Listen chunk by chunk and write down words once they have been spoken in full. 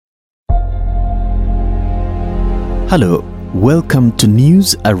Hello, welcome to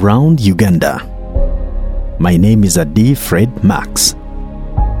News Around Uganda. My name is Adi Fred Max.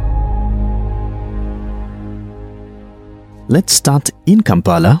 Let's start in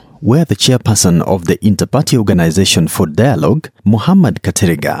Kampala, where the chairperson of the Inter-Party Organization for Dialogue, Muhammad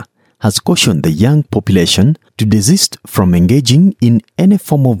Katerega, has cautioned the young population to desist from engaging in any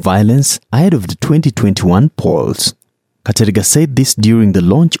form of violence ahead of the 2021 polls. Katerega said this during the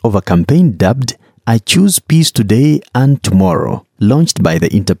launch of a campaign dubbed I Choose Peace Today and Tomorrow, launched by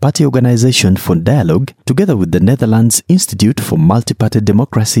the Inter-Party Organization for Dialogue together with the Netherlands Institute for Multi-Party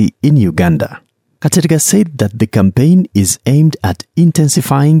Democracy in Uganda. Katerega said that the campaign is aimed at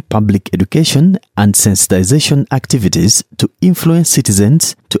intensifying public education and sensitization activities to influence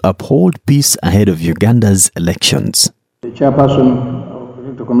citizens to uphold peace ahead of Uganda's elections. The chairperson of the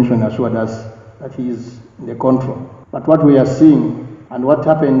Electoral Commission assured us that he is in the control. But what we are seeing and what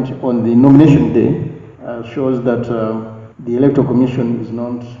happened on the nomination day shows that the Electoral Commission is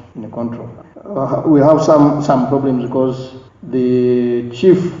not in control. We have some problems because the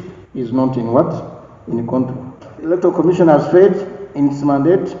chief is not in control. The Electoral Commission has failed in its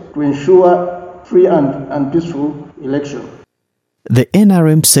mandate to ensure free and peaceful election. The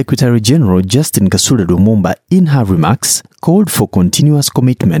NRM Secretary General Justin Kasura Lumumba, in her remarks, called for continuous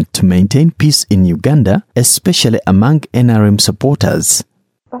commitment to maintain peace in Uganda, especially among NRM supporters.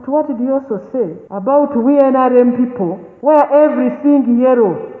 But what did he also say about we NRM people, where everything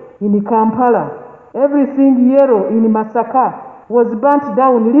yellow in Kampala, everything yellow in Masaka was burnt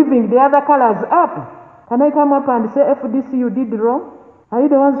down, leaving the other colors up? Can I come up and say, FDC, you did wrong? Are you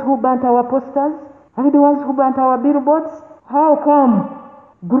the ones who burnt our posters? Are you the ones who burnt our billboards? How come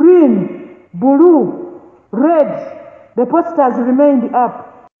green, blue, red, the posters remained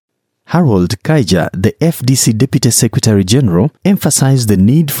up? Harold Kaija, the FDC Deputy Secretary General, emphasized the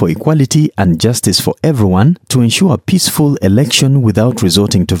need for equality and justice for everyone to ensure a peaceful election without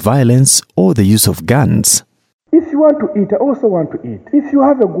resorting to violence or the use of guns. If you want to eat, I also want to eat. If you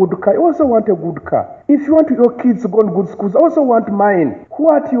have a good car, I also want a good car. If you want your kids to go to good schools, I also want mine.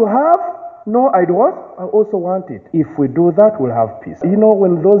 What you have? No, I don't. I also want it. If we do that, we'll have peace. You know,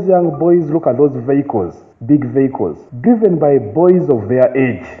 when those young boys look at those vehicles, big vehicles, driven by boys of their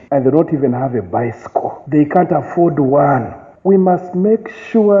age, and they don't even have a bicycle, they can't afford one. We must make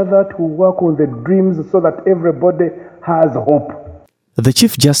sure that we work on the dreams so that everybody has hope. The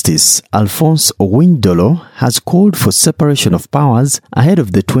Chief Justice, Alphonse Owiny-Dollo, has called for separation of powers ahead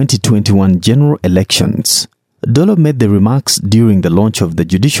of the 2021 general elections. Dollo made the remarks during the launch of the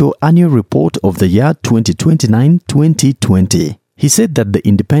Judicial Annual Report of the year 2029-2020. He said that the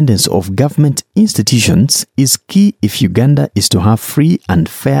independence of government institutions is key if Uganda is to have free and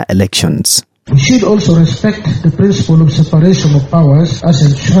fair elections. We should also respect the principle of separation of powers as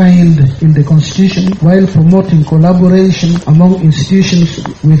enshrined in the Constitution while promoting collaboration among institutions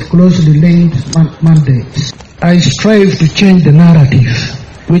with closely linked mandates. I strive to change the narrative,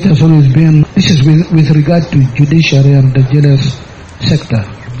 which has always been, this is with regard to judiciary and the justice sector.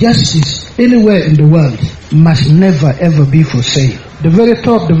 Justice anywhere in the world must never ever be for sale. The very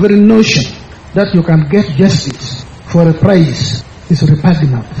thought, the very notion that you can get justice for a price is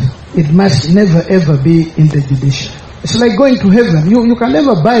repugnant. It must never ever be in the judiciary. It's like going to heaven. You can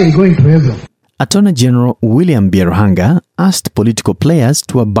never buy going to heaven. Attorney General William Byarhanga asked political players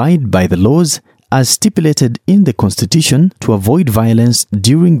to abide by the laws as stipulated in the Constitution to avoid violence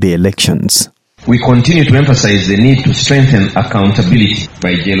during the elections. We continue to emphasize the need to strengthen accountability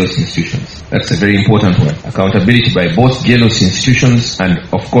by jealous institutions. That's a very important one. Accountability by both jealous institutions and,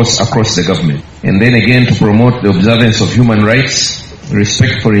 of course, across the government. And then again to promote the observance of human rights,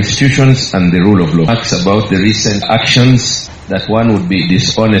 respect for institutions and the rule of law. Talks about the recent actions that one would be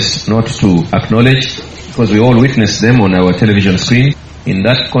dishonest not to acknowledge because we all witnessed them on our television screen. In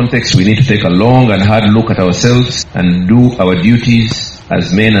that context, we need to take a long and hard look at ourselves and do our duties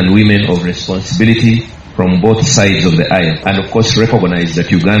as men and women of responsibility from both sides of the aisle. And of course, recognize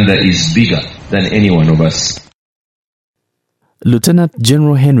that Uganda is bigger than any one of us. Lieutenant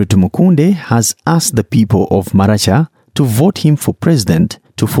General Henry Tumukunde has asked the people of Maracha to vote him for president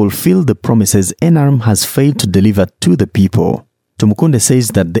to fulfill the promises NRM has failed to deliver to the people. Tumukunde says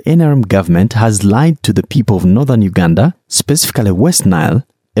that the NRM government has lied to the people of northern Uganda, specifically West Nile,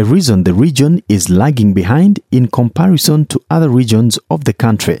 a reason the region is lagging behind in comparison to other regions of the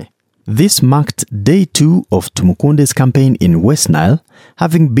country. This marked day 2 of Tumukunde's campaign in West Nile,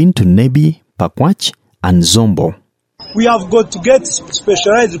 having been to Nebi, Pakwach, and Zombo. We have got to get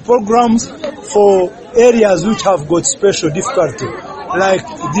specialized programs for areas which have got special difficulty, like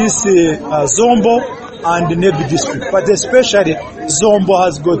this Zombo, and Nebi district. But especially Zombo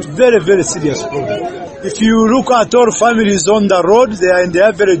has got very, very serious problem. If you look at all families on the road, they are in the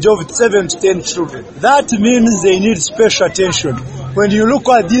average of 7 to 10 children. That means they need special attention. When you look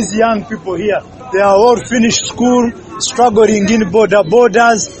at these young people here, they are all finished school, struggling in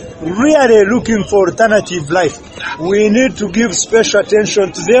borders, really looking for alternative life. We need to give special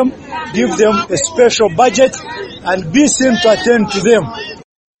attention to them, give them a special budget, and be seen to attend to them.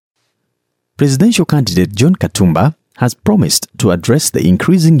 Presidential candidate John Katumba has promised to address the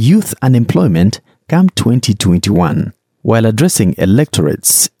increasing youth unemployment come 2021. While addressing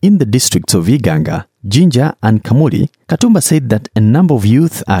electorates in the districts of Iganga, Jinja and Kamuli, Katumba said that a number of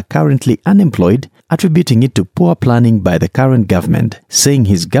youth are currently unemployed, attributing it to poor planning by the current government, saying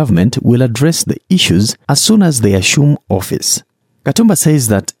his government will address the issues as soon as they assume office. Katumba says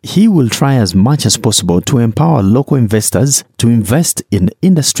that he will try as much as possible to empower local investors to invest in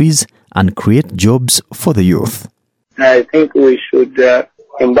industries and create jobs for the youth. I think we should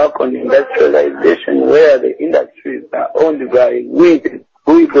embark on industrialization where the industries are owned by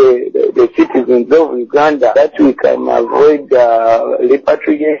the citizens of Uganda, that we can avoid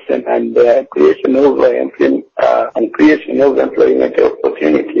repatriation and creation of employment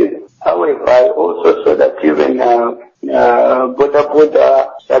opportunities. However, I also saw that even border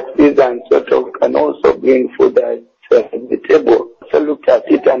taxis and sort of can also bring food at the table. So looked at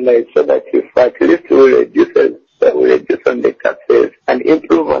it and I saw that if at least we reduce on the taxes and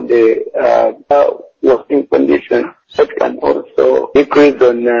improve on the working conditions, that can also decrease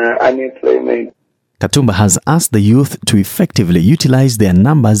on unemployment. Katumba has asked the youth to effectively utilize their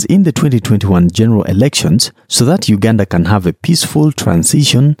numbers in the 2021 general elections so that Uganda can have a peaceful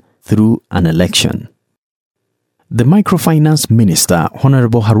transition through an election. The Microfinance Minister,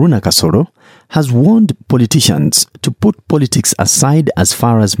 Honorable Haruna Kasoro, has warned politicians to put politics aside as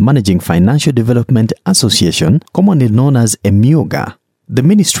far as managing Financial Development Association, commonly known as EMYOGA. The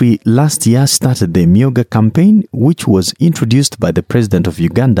ministry last year started the EMYOGA campaign, which was introduced by the President of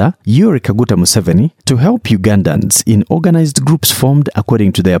Uganda, Yoweri Kaguta Museveni, to help Ugandans in organized groups formed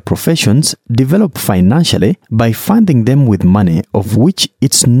according to their professions develop financially by funding them with money of which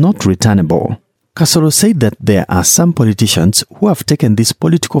it's not returnable. Kasoro said that there are some politicians who have taken this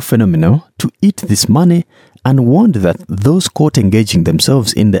political phenomenon to eat this money and warned that those caught engaging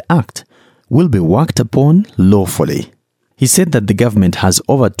themselves in the act will be worked upon lawfully. He said that the government has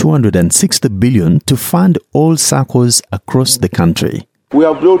over 260 billion to fund all circles across the country. We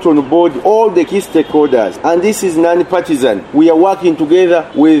have brought on board all the key stakeholders, and this is non-partisan. We are working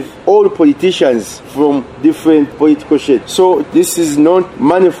together with all politicians from different political shades. So this is not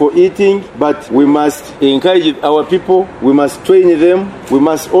money for eating, but we must encourage our people, we must train them, we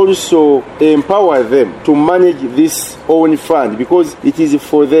must also empower them to manage this own fund because it is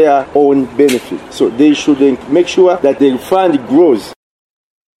for their own benefit. So they should make sure that the fund grows.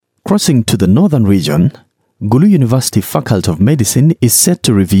 Crossing to the northern region, Gulu University Faculty of Medicine is set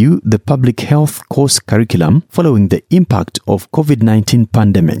to review the public health course curriculum following the impact of COVID-19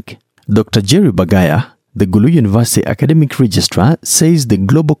 pandemic. Dr. Jerry Bagaya, the Gulu University Academic Registrar, says the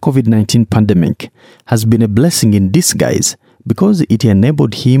global COVID-19 pandemic has been a blessing in disguise because it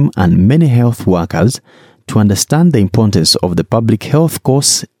enabled him and many health workers to understand the importance of the public health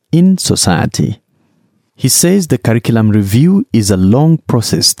course in society. He says the curriculum review is a long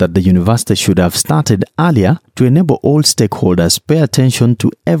process that the university should have started earlier to enable all stakeholders pay attention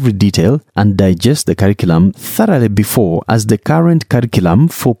to every detail and digest the curriculum thoroughly before, as the current curriculum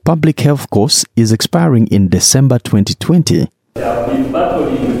for public health course is expiring in December 2020. I have been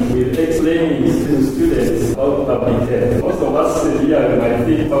battling with explaining to students about public health. Most of us here might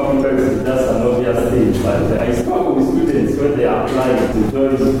think public health is just an obvious thing, but I struggle with students when they are applying to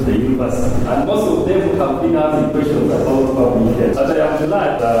join the university. And most of them have been asking questions about public health. But I am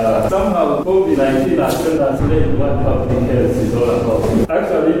glad somehow COVID-19 has helped us learn what public health is all about.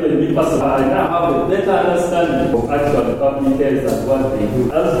 Actually, even me personally, I now have a better understanding of actual public health and what they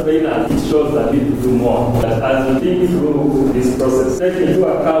do. As trainers, it shows that we need to do more. But as we think through this process, taking into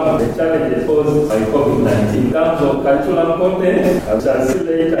account the challenges posed by COVID-19 in terms of curriculum content, I shall see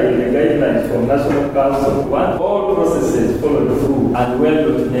later in the guidelines from National Council, what all processes followed through and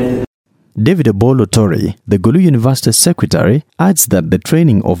well documented. David Obolo Tori, the Gulu University Secretary, adds that the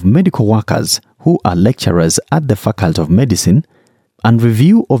training of medical workers who are lecturers at the Faculty of Medicine and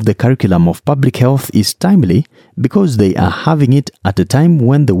review of the curriculum of public health is timely because they are having it at a time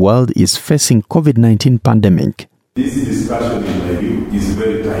when the world is facing COVID-19 pandemic. This discussion, in my view, is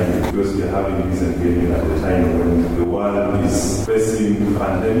very timely because we are having this engagement at the time when the world is facing a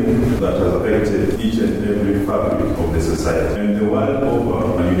pandemic that has affected each and every fabric of the society. And the world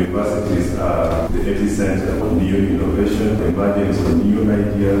over, universities are the epicenter of new innovation, emergence of new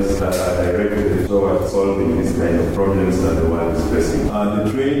ideas that are directed towards solving this kind of problems that the world is facing.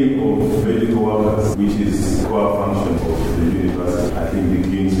 The training of medical workers, which is core function of the university, I think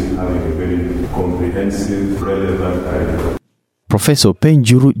begins with having a very comprehensive, relevant curriculum. Professor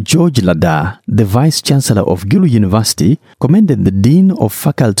Penjuru George Lada, the Vice-Chancellor of Gulu University, commended the Dean of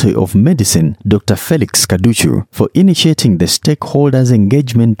Faculty of Medicine, Dr. Felix Kaduchu, for initiating the stakeholders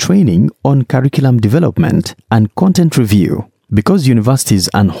engagement training on curriculum development and content review, because universities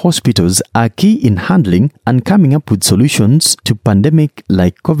and hospitals are key in handling and coming up with solutions to pandemics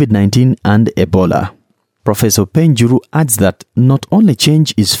like COVID-19 and Ebola. Professor Penjuru adds that not only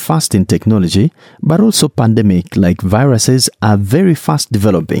change is fast in technology, but also pandemics like viruses are very fast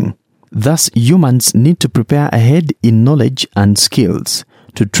developing. Thus, humans need to prepare ahead in knowledge and skills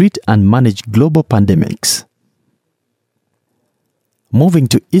to treat and manage global pandemics. Moving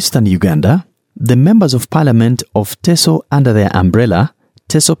to eastern Uganda, the members of parliament of TESO under their umbrella,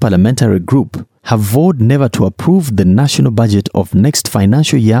 TESO Parliamentary Group, have vowed never to approve the national budget of next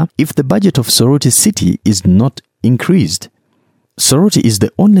financial year if the budget of Soroti City is not increased. Soroti is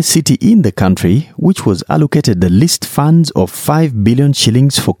the only city in the country which was allocated the least funds of 5 billion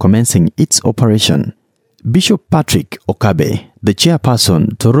shillings for commencing its operation. Bishop Patrick Okabe, the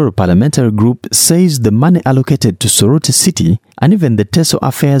chairperson, Tororo Parliamentary Group, says the money allocated to Soroti City and even the TESO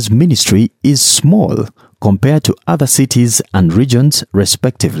Affairs Ministry is small compared to other cities and regions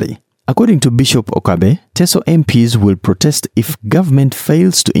respectively. According to Bishop Okabe, TESO MPs will protest if government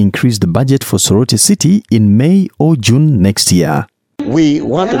fails to increase the budget for Soroti City in May or June next year. We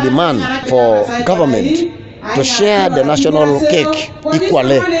want to demand for government to share the national cake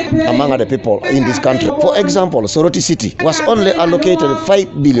equally among the people in this country. For example, Soroti City was only allocated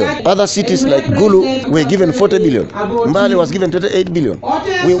 5 billion. Other cities like Gulu were given 40 billion. Mbale was given 28 billion.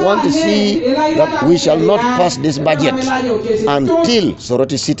 We want to see that we shall not pass this budget until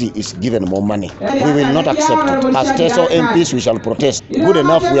Soroti City is given more money. We will not accept it. As TESO MPs, we shall protest. Good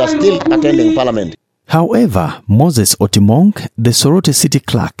enough, we are still attending Parliament. However, Moses Otimong, the Soroti City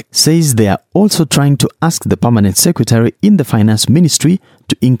clerk, says they are also trying to ask the permanent secretary in the finance ministry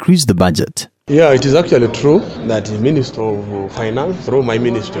to increase the budget. Yeah, it is actually true that the Minister of Finance, through my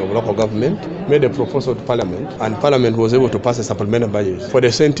Ministry of Local Government, made a proposal to Parliament, and Parliament was able to pass a supplemental budget for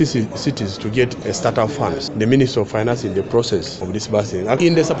the cities to get a startup funds. The Minister of Finance in the process of disbursing.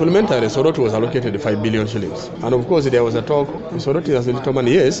 In the supplementary, Soroti was allocated 5 billion shillings. And of course, there was a talk, Soroti has a little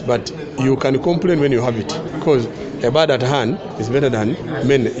money, yes, but you can complain when you have it, because a bird at hand is better than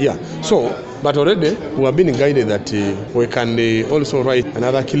many. Yeah. But already we have been guided that we can also write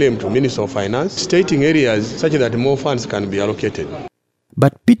another claim to Minister of Finance, stating areas such that more funds can be allocated.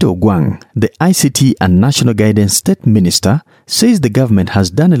 But Peter Ogwang, the ICT and National Guidance State Minister, says the government has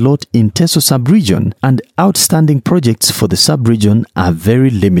done a lot in TESO sub-region and outstanding projects for the sub-region are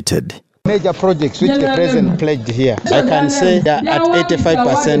very limited. Major projects which the President pledged here, I can say they are at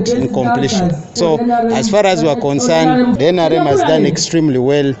 85% in completion. So as far as we are concerned, the NRM has done extremely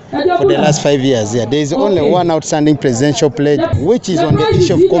well for the last 5 years. There is only one outstanding presidential pledge, which is on the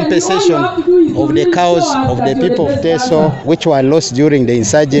issue of compensation of the cows of the people of TESO, which were lost during the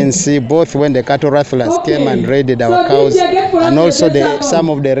insurgency, both when the cattle rustlers came and raided our cows, and also some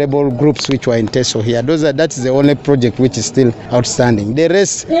of the rebel groups which were in TESO here. That is the only project which is still outstanding. The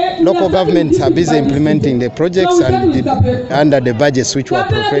rest, local governments are busy implementing the projects and under the budgets which were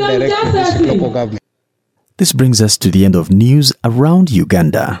appropriated directly to district local government. This brings us to the end of news around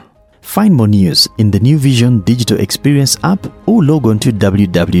Uganda. Find more news in the New Vision Digital Experience app or log on to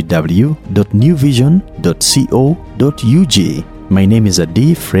www.newvision.co.ug. My name is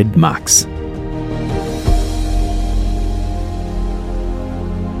Adi Fred Max.